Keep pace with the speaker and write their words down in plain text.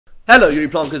Hello you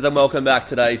plonkers and welcome back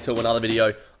today to another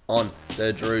video on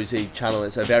the Drewzy channel.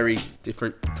 It's a very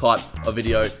different type of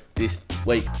video this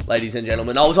week, ladies and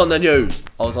gentlemen. I was on the news.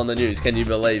 Can you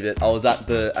believe it? I was at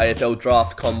the AFL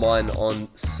Draft Combine on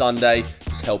Sunday,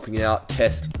 just helping out,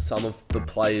 test some of the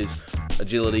players'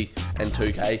 agility and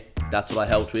 2K. That's what I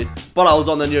helped with. But I was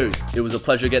on the news. It was a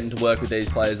pleasure getting to work with these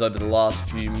players over the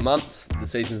last few months. The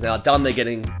season's now done. They're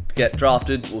get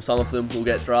drafted. Well, some of them will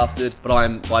get drafted. But I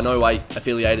am by no way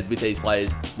affiliated with these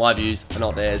players. My views are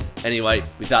not theirs. Anyway,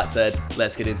 with that said,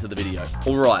 let's get into the video.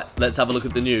 Alright, let's have a look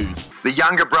at the news. The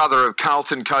younger brother of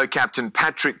Carlton co-captain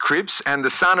Patrick Cripps and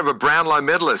the son of a Brownlow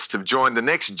medalist have joined the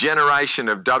next generation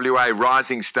of WA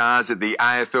rising stars at the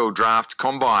AFL Draft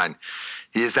Combine.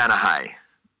 Here's Anna Hay.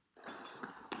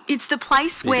 It's the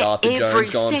place Big where Arthur every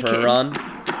Jones gone for a second run.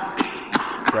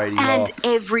 Brady and off.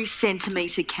 every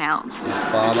centimetre counts. Big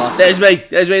Farmer. There's me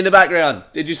in the background.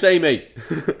 Did you see me?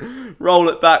 Roll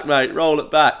it back, mate. Roll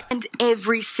it back. And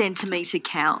every centimetre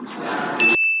counts.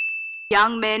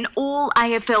 Young men, all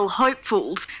AFL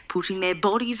hopefuls, putting their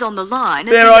bodies on the line.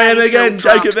 There I am again,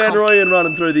 Draft Jacob Van Rooyen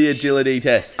running through the agility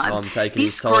test. I'm taking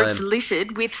his This time. group's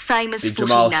littered with famous Big footy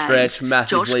Jamal names. Stretch, massive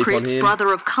Josh leap on Cripps, him.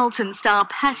 brother of Carlton star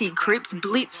Paddy Cripps,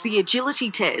 blitzed the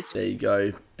agility test. There you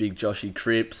go, big Joshy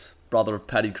Cripps, brother of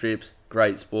Paddy Cripps.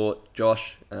 Great sport,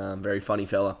 Josh. Very funny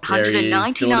fella. There he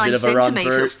is, doing a bit of a run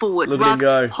through. Forward Look at him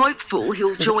go. Hopeful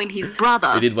he'll join his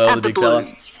brother. He did well, at the the big fella.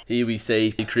 Blues. Here we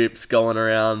see Cripps going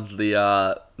around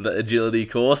the agility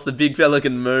course. The big fella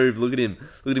can move. Look at him.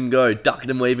 Look at him go. Ducking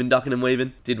and weaving, ducking and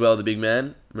weaving. Did well, the big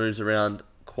man. Moves around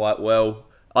quite well.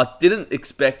 I didn't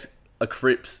expect a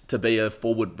Cripps to be a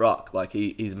forward ruck. Like,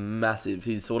 he's massive.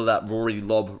 He's sort of that Rory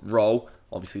Lobb role.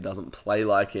 Obviously doesn't play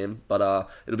like him, but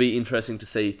it'll be interesting to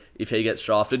see if he gets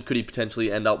drafted. Could he potentially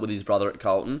end up with his brother at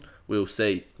Carlton? We'll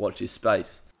see. Watch his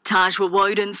space. Taj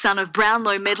Woden, son of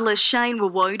Brownlow medalist Shane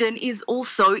Woden, is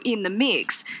also in the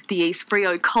mix. The East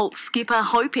Freo Colts skipper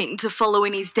hoping to follow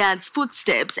in his dad's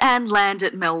footsteps and land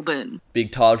at Melbourne.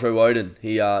 Big Taj Woden.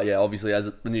 He, obviously, as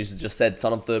the news has just said,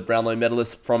 son of the Brownlow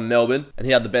medalist from Melbourne, and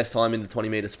he had the best time in the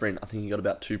 20-metre sprint. I think he got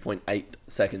about 2.8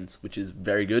 seconds, which is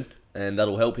very good, and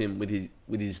that'll help him with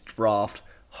his draft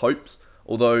hopes.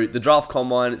 Although the draft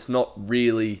combine, it's not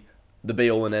really the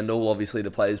be-all and end-all. Obviously, the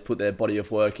players put their body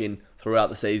of work in throughout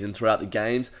the season, throughout the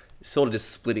games. It's sort of just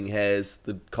splitting hairs,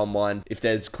 the combine. If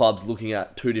there's clubs looking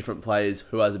at two different players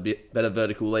who has a bit better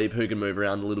vertical leap, who can move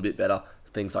around a little bit better,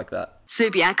 things like that.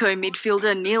 Subiaco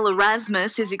midfielder Neil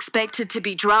Erasmus is expected to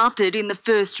be drafted in the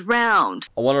first round.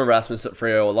 I want Erasmus at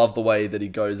Freo. I love the way that he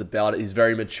goes about it. He's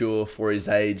very mature for his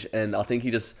age, and I think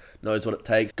he just knows what it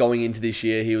takes. Going into this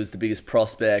year, he was the biggest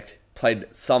prospect. Played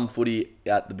some footy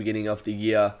at the beginning of the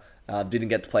year. Didn't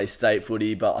get to play state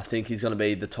footy, but I think he's going to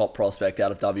be the top prospect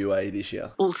out of WA this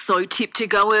year. Also tipped to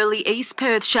go early, East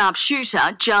Perth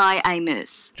sharpshooter Jai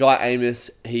Amos. Jai Amos,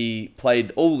 he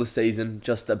played all the season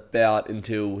just about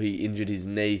until he injured his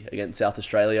knee against South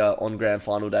Australia on grand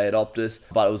final day at Optus,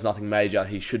 but it was nothing major.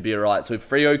 He should be alright. So if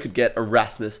Freo could get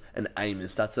Erasmus and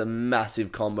Amos, that's a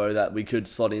massive combo that we could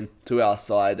slot in to our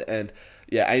side. And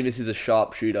yeah, Amos is a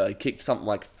sharpshooter. He kicked something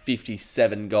like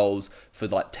 57 goals for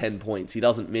like 10 points. He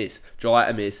doesn't miss. Jai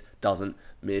Amos doesn't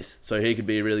miss. So he could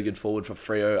be a really good forward for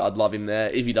Freo. I'd love him there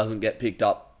if he doesn't get picked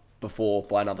up before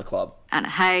by another club. Anna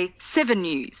Hay, 7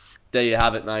 News. There you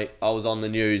have it, mate. I was on the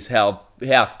news. How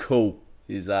cool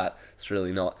is that? It's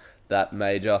really not that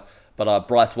major. But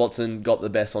Bryce Watson got the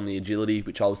best on the agility,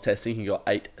 which I was testing. He got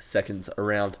 8 seconds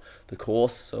around the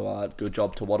course. So good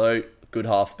job to Watto. Good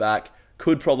halfback.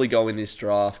 Could probably go in this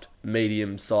draft.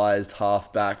 Medium-sized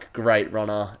halfback, great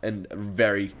runner, and a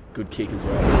very good kick as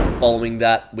well. Following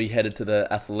that, we headed to the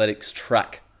athletics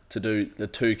track to do the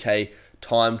 2K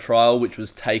time trial, which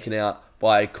was taken out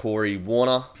by Corey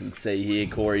Warner. You can see here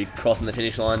Corey crossing the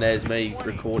finish line. There's me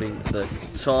recording the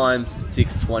times,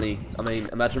 6:20. I mean,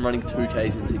 imagine running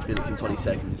 2Ks in 6 minutes and 20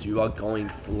 seconds. You are going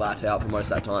flat out for most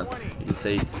of that time. You can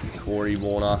see Corey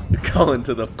Warner going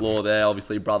to the floor there.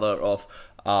 Obviously, brother of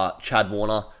Chad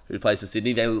Warner, who plays for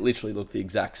Sydney. They literally look the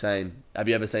exact same. Have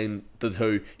you ever seen the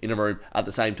two in a room at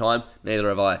the same time? Neither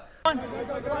have I.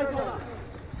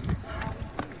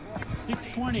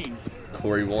 6:20.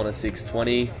 Corey Warner,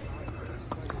 6:20.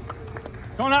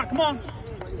 Come on out, come on.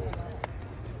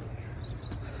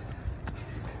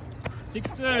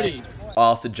 6:30.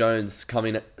 Arthur Jones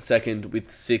coming second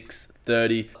with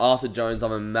 6:30. Arthur Jones,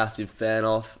 I'm a massive fan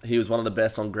of. He was one of the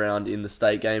best on ground in the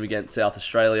state game against South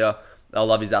Australia. I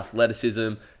love his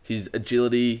athleticism, his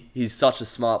agility. He's such a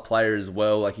smart player as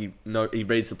well. Like he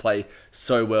reads the play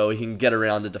so well. He can get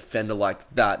around a defender like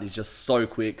that. He's just so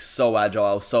quick, so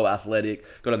agile, so athletic.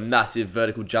 Got a massive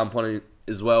vertical jump on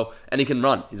as well, and he can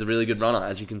run. He's a really good runner,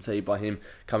 as you can see by him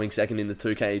coming second in the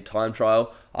 2K time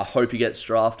trial. I hope he gets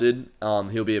drafted.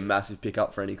 He'll be a massive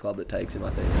pickup for any club that takes him, I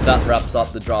think. So that wraps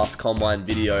up the draft combine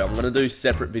video. I'm going to do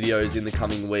separate videos in the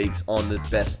coming weeks on the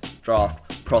best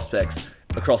draft prospects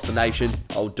across the nation.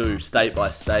 I'll do state by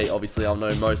state. Obviously, I'll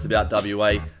know most about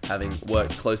WA, having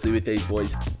worked closely with these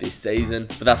boys this season.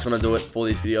 But that's going to do it for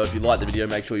this video. If you like the video,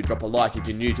 make sure you drop a like. If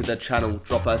you're new to the channel,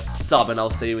 drop a sub, and I'll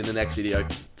see you in the next video.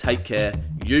 Take care,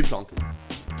 you Broncos.